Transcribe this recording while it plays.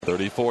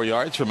34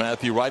 yards for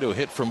Matthew Wright, who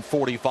hit from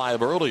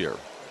 45 earlier.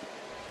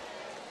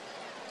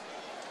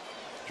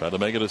 Try to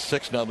make it a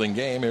 6-0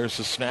 game. Here's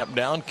the snap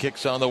down.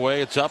 Kick's on the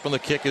way. It's up, and the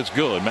kick is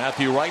good.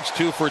 Matthew Wright's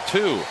 2 for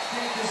 2.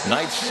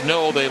 Knights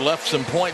know they left some points.